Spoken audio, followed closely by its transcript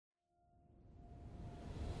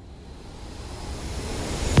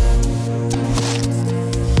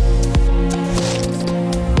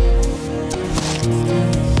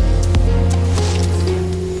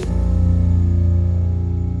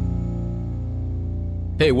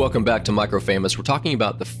Hey, welcome back to Microfamous. We're talking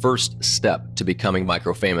about the first step to becoming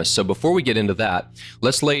microfamous. So before we get into that,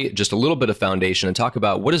 let's lay just a little bit of foundation and talk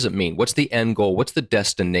about what does it mean? What's the end goal? What's the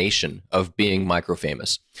destination of being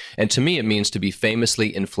microfamous? And to me, it means to be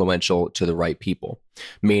famously influential to the right people,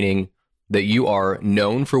 meaning that you are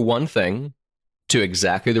known for one thing to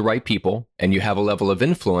exactly the right people, and you have a level of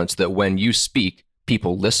influence that when you speak,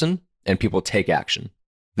 people listen and people take action.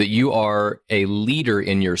 That you are a leader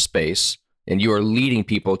in your space, and you are leading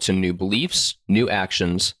people to new beliefs, new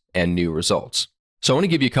actions, and new results. So I want to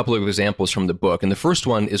give you a couple of examples from the book. And the first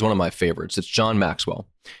one is one of my favorites. It's John Maxwell.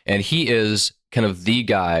 And he is kind of the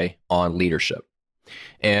guy on leadership.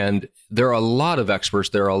 And there are a lot of experts,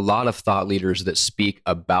 there are a lot of thought leaders that speak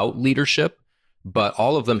about leadership, but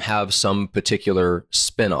all of them have some particular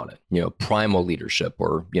spin on it, primal leadership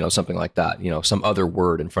or, something like that, some other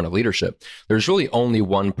word in front of leadership. There's really only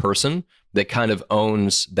one person that kind of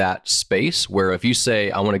owns that space where if you say,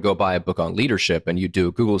 I want to go buy a book on leadership, and you do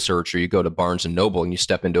a Google search or you go to Barnes and Noble and you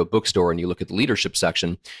step into a bookstore and you look at the leadership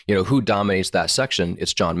section, who dominates that section?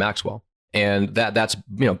 It's John Maxwell. And that's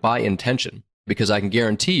by intention. Because I can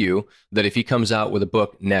guarantee you that if he comes out with a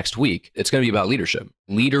book next week, it's going to be about leadership.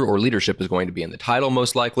 Leader or leadership is going to be in the title,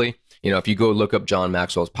 most likely. If you go look up John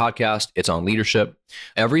Maxwell's podcast, it's on leadership.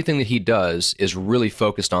 Everything that he does is really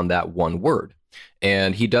focused on that one word.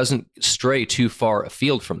 And he doesn't stray too far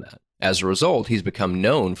afield from that. As a result, he's become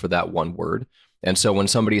known for that one word. And so when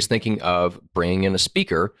somebody is thinking of bringing in a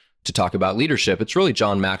speaker to talk about leadership, it's really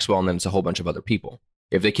John Maxwell, and then it's a whole bunch of other people.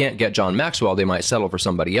 If they can't get John Maxwell, they might settle for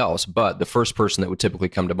somebody else. But the first person that would typically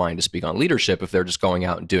come to mind to speak on leadership, if they're just going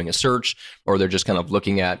out and doing a search, or they're just kind of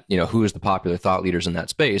looking at, who is the popular thought leaders in that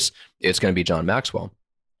space, it's going to be John Maxwell.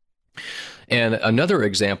 And another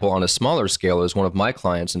example on a smaller scale is one of my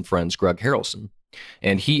clients and friends, Greg Harrelson.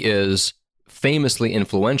 And he is famously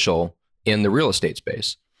influential in the real estate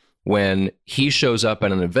space. When he shows up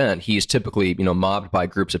at an event, he's typically, mobbed by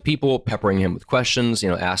groups of people, peppering him with questions,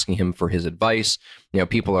 asking him for his advice.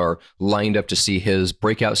 People are lined up to see his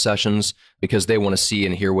breakout sessions because they want to see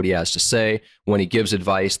and hear what he has to say. When he gives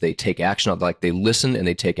advice, they take action, like they listen and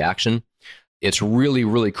they take action. It's really,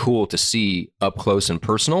 really cool to see up close and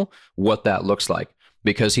personal what that looks like.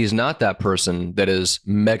 Because he's not that person that is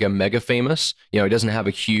mega famous. He doesn't have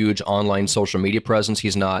a huge online social media presence.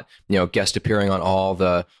 He's not, guest appearing on all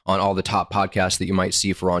the top podcasts that you might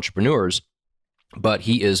see for entrepreneurs. But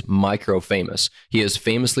he is micro famous. He is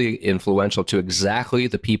famously influential to exactly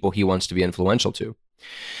the people he wants to be influential to.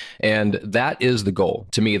 And that is the goal.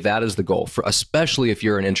 To me, that is the goal, especially if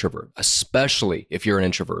you're an introvert,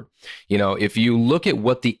 If you look at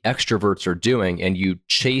what the extroverts are doing and you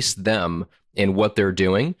chase them in what they're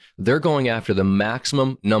doing, they're going after the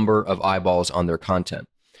maximum number of eyeballs on their content.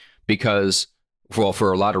 Because, well,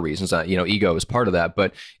 for a lot of reasons, ego is part of that.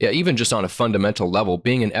 But even just on a fundamental level,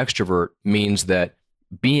 being an extrovert means that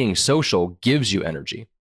being social gives you energy.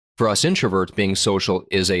 For us introverts, being social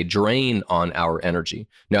is a drain on our energy.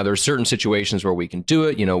 Now, there are certain situations where we can do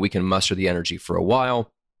it. We can muster the energy for a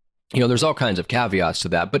while. There's all kinds of caveats to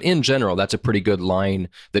that, but in general, that's a pretty good line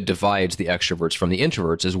that divides the extroverts from the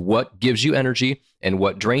introverts, is what gives you energy and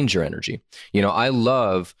what drains your energy. I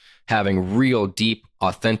love having real, deep,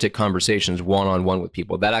 authentic conversations one-on-one with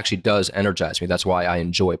people. That actually does energize me. That's why I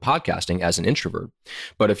enjoy podcasting as an introvert.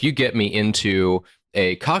 But if you get me into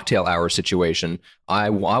a cocktail hour situation, I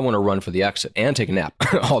want to run for the exit and take a nap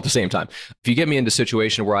all at the same time. If you get me into a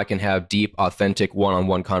situation where I can have deep, authentic,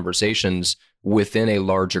 one-on-one conversations within a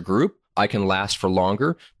larger group, I can last for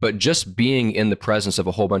longer, but just being in the presence of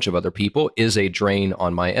a whole bunch of other people is a drain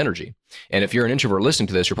on my energy. And if you're an introvert listening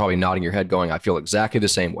to this, you're probably nodding your head going, I feel exactly the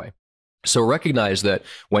same way. So recognize that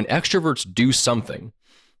when extroverts do something,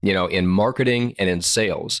 in marketing and in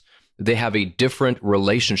sales, they have a different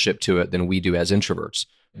relationship to it than we do as introverts,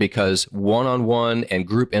 because one-on-one and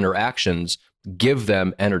group interactions give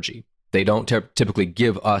them energy. They don't typically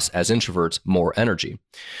give us as introverts more energy.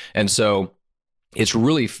 And so it's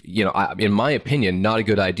really, in my opinion, not a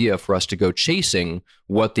good idea for us to go chasing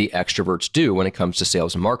what the extroverts do when it comes to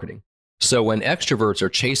sales and marketing. So when extroverts are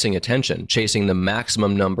chasing attention, chasing the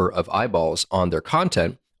maximum number of eyeballs on their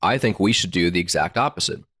content, I think we should do the exact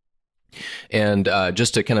opposite. And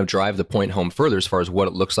just to kind of drive the point home further as far as what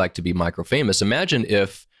it looks like to be micro-famous, imagine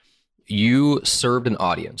if you served an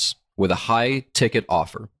audience with a high ticket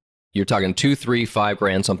offer. You're talking 2, 3, 5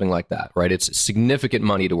 grand, something like that, right? It's significant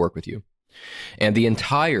money to work with you. And the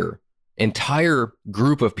entire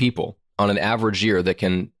group of people on an average year that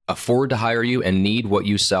can afford to hire you and need what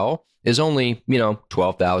you sell is only,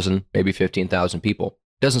 12,000, maybe 15,000 people.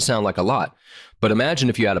 Doesn't sound like a lot, but imagine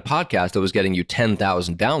if you had a podcast that was getting you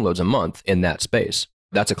 10,000 downloads a month in that space.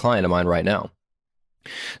 That's a client of mine right now.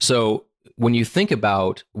 So when you think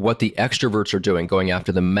about what the extroverts are doing, going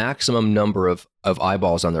after the maximum number of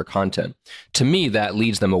eyeballs on their content, to me, that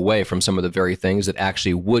leads them away from some of the very things that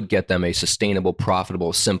actually would get them a sustainable,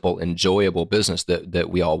 profitable, simple, enjoyable business that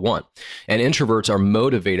we all want. And introverts are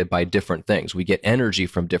motivated by different things. We get energy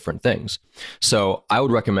from different things. So I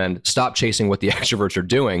would recommend stop chasing what the extroverts are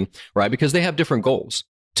doing, right? Because they have different goals.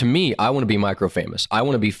 To me, I want to be micro famous. I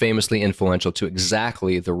want to be famously influential to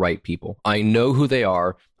exactly the right people. I know who they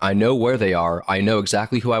are. I know where they are. I know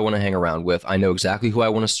exactly who I want to hang around with. I know exactly who I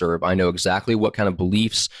want to serve. I know exactly what kind of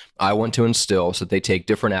beliefs I want to instill so that they take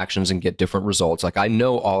different actions and get different results. Like, I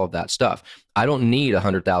know all of that stuff. I don't need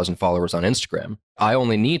 100,000 followers on Instagram. I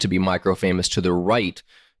only need to be micro famous to the right,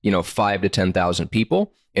 5 to 10,000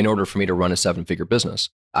 people in order for me to run a 7-figure business.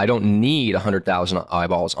 I don't need 100,000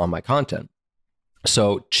 eyeballs on my content.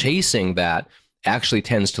 So chasing that actually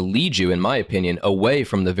tends to lead you, in my opinion, away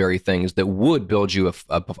from the very things that would build you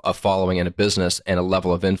a following and a business and a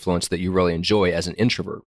level of influence that you really enjoy as an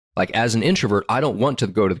introvert. Like, as an introvert, I don't want to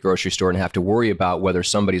go to the grocery store and have to worry about whether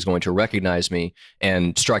somebody's going to recognize me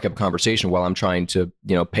and strike up a conversation while I'm trying to,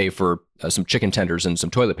 pay for some chicken tenders and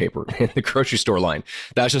some toilet paper in the grocery store line.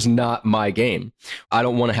 That's just not my game. I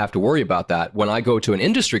don't want to have to worry about that. When I go to an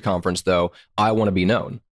industry conference, though, I want to be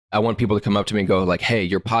known. I want people to come up to me and go like, hey,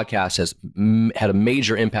 your podcast has had a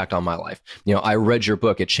major impact on my life. I read your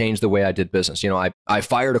book. It changed the way I did business. I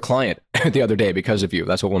fired a client the other day because of you.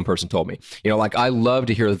 That's what one person told me. I love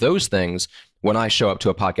to hear those things when I show up to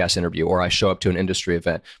a podcast interview or I show up to an industry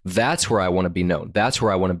event. That's where I want to be known. That's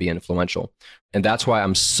where I want to be influential. And that's why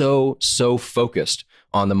I'm so focused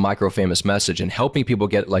on the micro famous message and helping people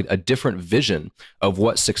get like a different vision of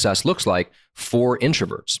what success looks like for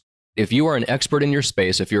introverts. If you are an expert in your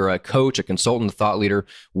space, if you're a coach, a consultant, a thought leader,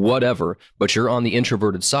 whatever, but you're on the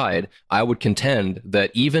introverted side, I would contend that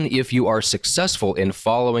even if you are successful in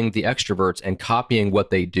following the extroverts and copying what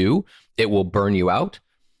they do, it will burn you out.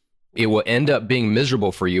 It will end up being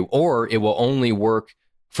miserable for you, or it will only work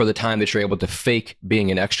for the time that you're able to fake being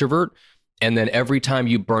an extrovert. And then every time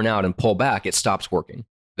you burn out and pull back, it stops working.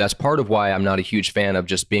 That's part of why I'm not a huge fan of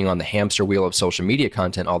just being on the hamster wheel of social media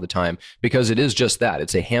content all the time, because it is just that.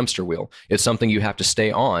 It's a hamster wheel. It's something you have to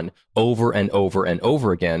stay on over and over and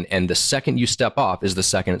over again. And the second you step off is the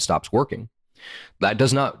second it stops working. That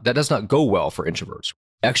does not go well for introverts.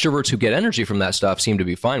 Extroverts who get energy from that stuff seem to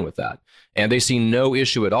be fine with that. And they see no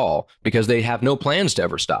issue at all because they have no plans to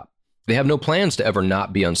ever stop. They have no plans to ever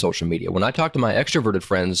not be on social media. When I talk to my extroverted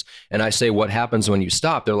friends and I say, what happens when you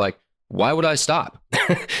stop? They're like, why would I stop?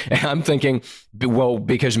 And I'm thinking, well,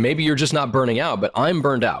 because maybe you're just not burning out, but I'm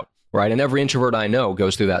burned out, right? And every introvert I know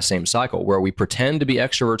goes through that same cycle where we pretend to be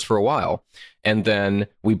extroverts for a while and then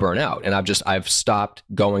we burn out. And I've stopped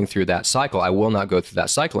going through that cycle. I will not go through that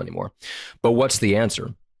cycle anymore. But what's the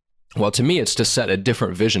answer? Well, to me, it's to set a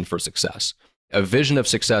different vision for success. A vision of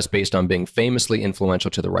success based on being famously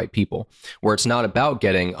influential to the right people, where it's not about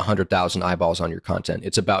getting 100,000 eyeballs on your content.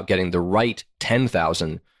 It's about getting the right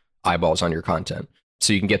 10,000 eyeballs on your content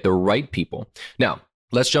so you can get the right people. Now,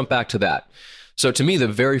 let's jump back to that. So to me, the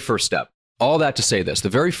very first step, all that to say this, the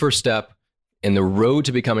very first step in the road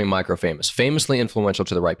to becoming micro famous, famously influential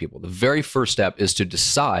to the right people, the very first step is to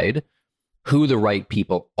decide who the right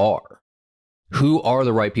people are. Who are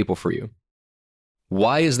the right people for you?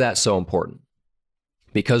 Why is that so important?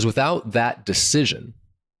 Because without that decision,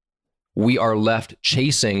 we are left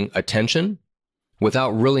chasing attention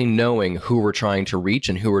without really knowing who we're trying to reach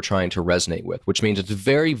and who we're trying to resonate with, which means it's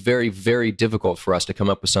very, very, very difficult for us to come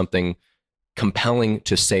up with something compelling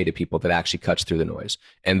to say to people that actually cuts through the noise.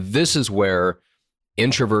 And this is where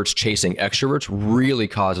introverts chasing extroverts really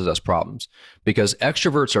causes us problems, because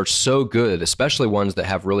extroverts are so good, especially ones that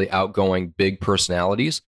have really outgoing, big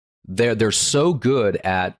personalities. They're so good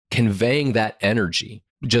at conveying that energy,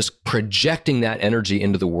 just projecting that energy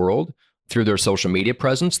into the world through their social media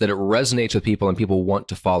presence, that it resonates with people and people want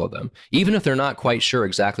to follow them, even if they're not quite sure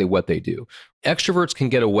exactly what they do. Extroverts can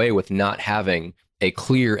get away with not having a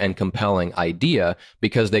clear and compelling idea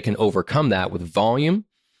because they can overcome that with volume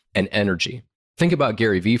and energy. Think about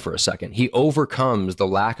Gary Vee for a second. He overcomes the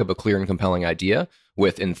lack of a clear and compelling idea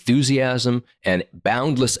with enthusiasm and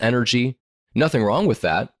boundless energy. Nothing wrong with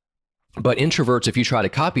that. But introverts, if you try to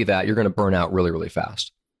copy that, you're going to burn out really, really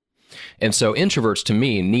fast. And so introverts, to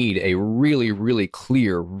me, need a really, really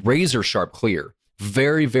clear, razor sharp clear,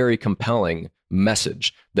 very, very compelling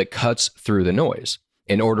message that cuts through the noise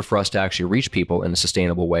in order for us to actually reach people in a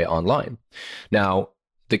sustainable way online. Now,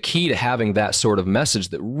 the key to having that sort of message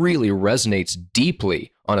that really resonates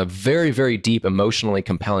deeply on a very, very deep, emotionally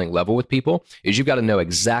compelling level with people is you've got to know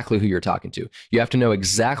exactly who you're talking to. You have to know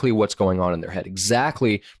exactly what's going on in their head,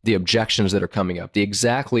 exactly the objections that are coming up,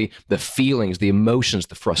 exactly the feelings, the emotions,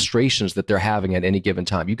 the frustrations that they're having at any given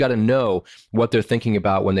time. You got to know what they're thinking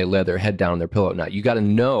about when they lay their head down on their pillow at night. You got to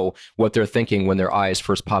know what they're thinking when their eyes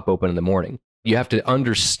first pop open in the morning. You have to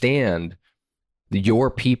understand your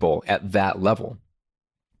people at that level.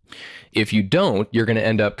 If you don't, you're going to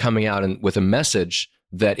end up coming out with a message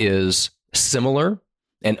that is similar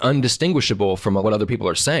and undistinguishable from what other people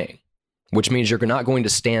are saying, which means you're not going to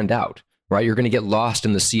stand out, right? You're going to get lost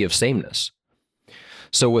in the sea of sameness.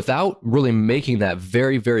 So without really making that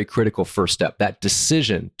very, very critical first step, that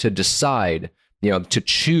decision to decide, to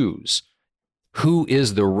choose who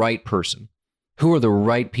is the right person, who are the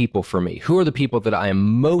right people for me, who are the people that I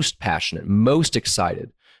am most passionate, most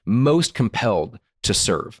excited, most compelled to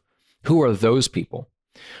serve, who are those people?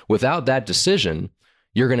 Without that decision,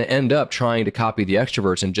 you're going to end up trying to copy the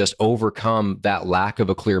extroverts and just overcome that lack of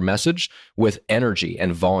a clear message with energy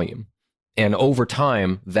and volume. And over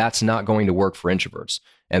time, that's not going to work for introverts.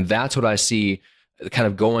 And that's what I see kind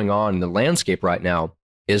of going on in the landscape right now,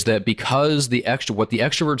 is that because what the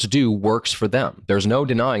extroverts do works for them. There's no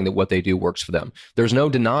denying that what they do works for them. There's no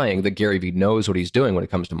denying that Gary Vee knows what he's doing when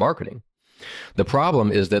it comes to marketing. The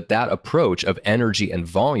problem is that approach of energy and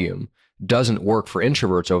volume doesn't work for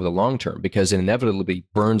introverts over the long term, because it inevitably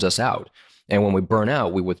burns us out. And when we burn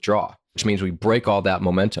out, we withdraw, which means we break all that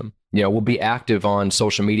momentum. We'll be active on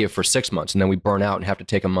social media for 6 months and then we burn out and have to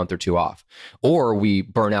take a month or two off. Or we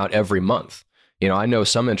burn out every month. I know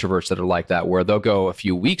some introverts that are like that, where they'll go a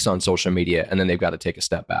few weeks on social media and then they've got to take a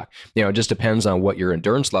step back. It just depends on what your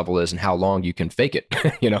endurance level is and how long you can fake it,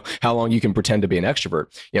 how long you can pretend to be an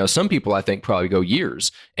extrovert. Some people I think probably go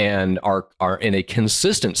years and are in a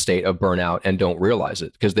consistent state of burnout and don't realize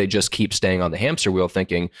it because they just keep staying on the hamster wheel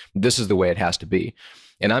thinking this is the way it has to be.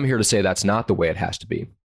 And I'm here to say that's not the way it has to be.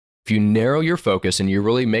 If you narrow your focus and you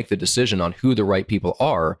really make the decision on who the right people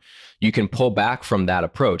are, you can pull back from that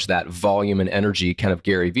approach, that volume and energy kind of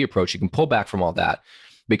Gary Vee approach. You can pull back from all that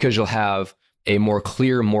because you'll have a more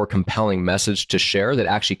clear, more compelling message to share that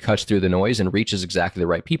actually cuts through the noise and reaches exactly the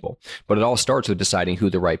right people. But it all starts with deciding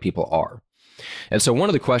who the right people are. And so one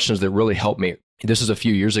of the questions that really helped me, this is a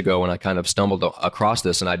few years ago when I kind of stumbled across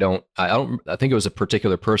this, and I think it was a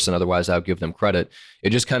particular person, otherwise I would give them credit. It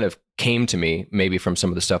just kind of came to me, maybe from some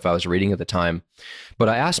of the stuff I was reading at the time. But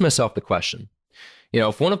I asked myself the question,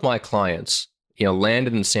 if one of my clients,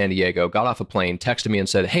 landed in San Diego, got off a plane, texted me and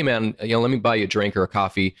said, hey man, let me buy you a drink or a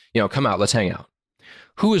coffee, come out, let's hang out.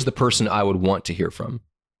 Who is the person I would want to hear from?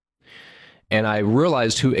 And I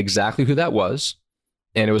realized exactly who that was.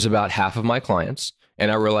 And it was about half of my clients.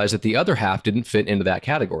 And I realized that the other half didn't fit into that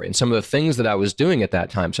category. And some of the things that I was doing at that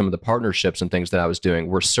time, some of the partnerships and things that I was doing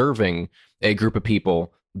were serving a group of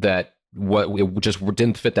people that just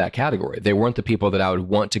didn't fit that category. They weren't the people that I would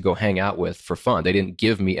want to go hang out with for fun. They didn't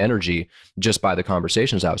give me energy just by the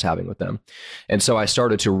conversations I was having with them. And so I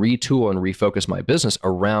started to retool and refocus my business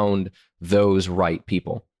around those right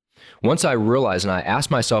people. Once I realized and I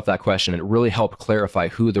asked myself that question, it really helped clarify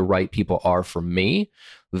who the right people are for me.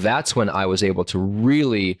 That's when I was able to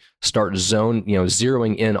really start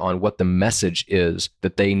zeroing in on what the message is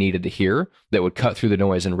that they needed to hear that would cut through the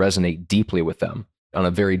noise and resonate deeply with them on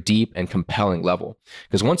a very deep and compelling level.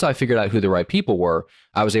 Because once I figured out who the right people were,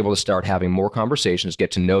 I was able to start having more conversations,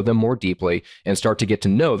 get to know them more deeply, and start to get to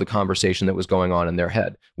know the conversation that was going on in their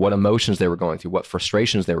head, what emotions they were going through, what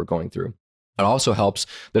frustrations they were going through. It also helps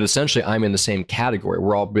that essentially I'm in the same category.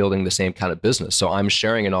 We're all building the same kind of business. So I'm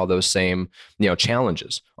sharing in all those same,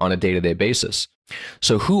 challenges on a day-to-day basis.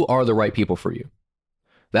 So who are the right people for you?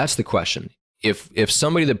 That's the question. If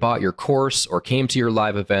somebody that bought your course or came to your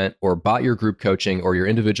live event or bought your group coaching or your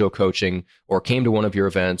individual coaching or came to one of your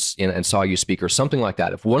events and saw you speak or something like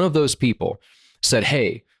that, if one of those people said,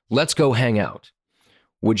 hey, let's go hang out,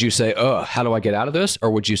 would you say, how do I get out of this?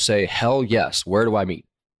 Or would you say, hell yes, where do I meet?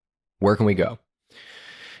 Where can we go?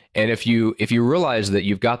 And if you realize that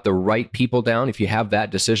you've got the right people down, if you have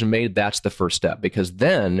that decision made, that's the first step, because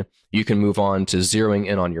then you can move on to zeroing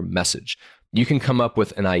in on your message. You can come up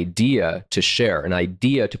with an idea to share, an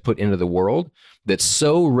idea to put into the world that's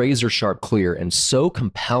so razor sharp clear and so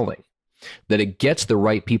compelling that it gets the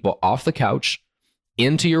right people off the couch,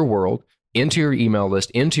 into your world, into your email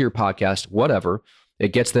list, into your podcast, whatever.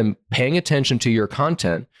 It gets them paying attention to your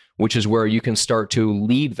content, which is where you can start to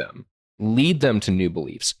lead them to new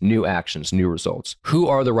beliefs, new actions, new results. Who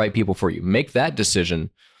are the right people for you? Make that decision.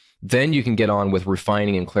 Then you can get on with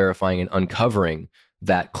refining and clarifying and uncovering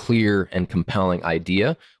that clear and compelling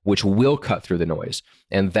idea, which will cut through the noise.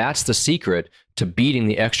 And that's the secret to beating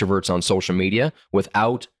the extroverts on social media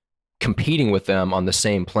without competing with them on the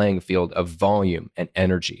same playing field of volume and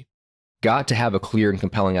energy. Got to have a clear and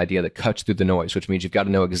compelling idea that cuts through the noise, which means you've got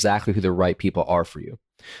to know exactly who the right people are for you.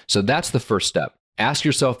 So that's the first step. Ask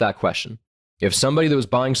yourself that question. If somebody that was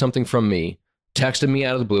buying something from me texted me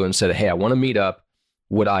out of the blue and said, hey, I want to meet up,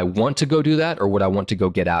 would I want to go do that, or would I want to go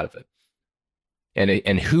get out of it?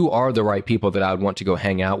 And who are the right people that I would want to go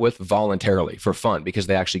hang out with voluntarily for fun because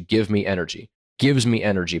they actually give me energy, gives me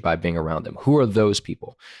energy by being around them? Who are those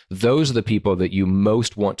people? Those are the people that you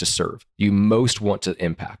most want to serve, you most want to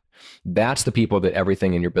impact. That's the people that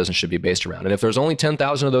everything in your business should be based around. And if there's only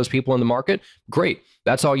 10,000 of those people in the market, great.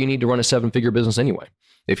 That's all you need to run a 7-figure business anyway.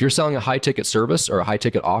 If you're selling a high-ticket service or a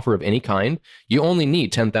high-ticket offer of any kind, you only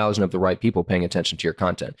need 10,000 of the right people paying attention to your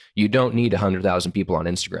content. You don't need 100,000 people on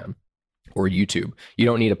Instagram or YouTube. You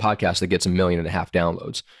don't need a podcast that gets 1.5 million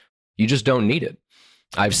downloads. You just don't need it.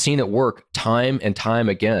 I've seen it work time and time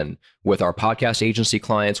again with our podcast agency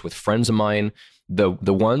clients, with friends of mine. The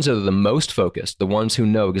ones that are the most focused, the ones who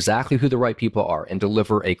know exactly who the right people are and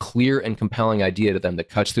deliver a clear and compelling idea to them that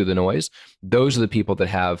cuts through the noise, those are the people that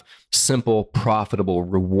have simple, profitable,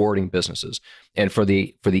 rewarding businesses. And for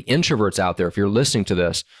the introverts out there, if you're listening to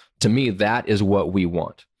this, to me, that is what we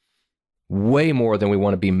want. Way more than we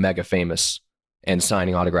want to be mega famous and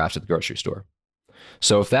signing autographs at the grocery store.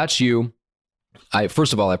 So if that's you,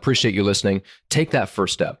 first of all, I appreciate you listening. Take that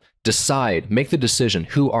first step. Decide, make the decision,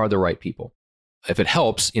 who are the right people? If it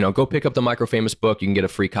helps, go pick up the Microfamous book. You can get a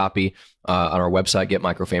free copy on our website,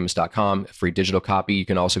 getmicrofamous.com, a free digital copy. You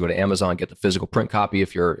can also go to Amazon, get the physical print copy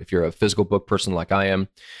if you're a physical book person like I am.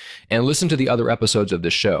 And listen to the other episodes of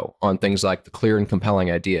this show on things like the clear and compelling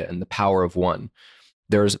idea and the power of one.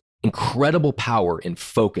 There's incredible power in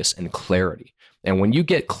focus and clarity. And when you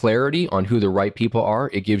get clarity on who the right people are,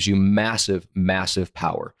 it gives you massive, massive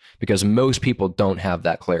power, because most people don't have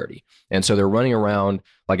that clarity. And so they're running around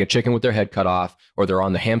like a chicken with their head cut off, or they're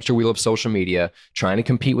on the hamster wheel of social media, trying to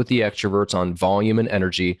compete with the extroverts on volume and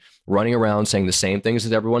energy, running around saying the same things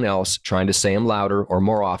as everyone else, trying to say them louder or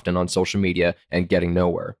more often on social media and getting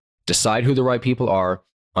nowhere. Decide who the right people are,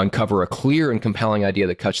 uncover a clear and compelling idea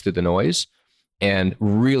that cuts through the noise, and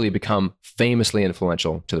really become famously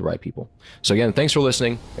influential to the right people. So again, thanks for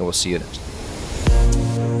listening, and we'll see you next time.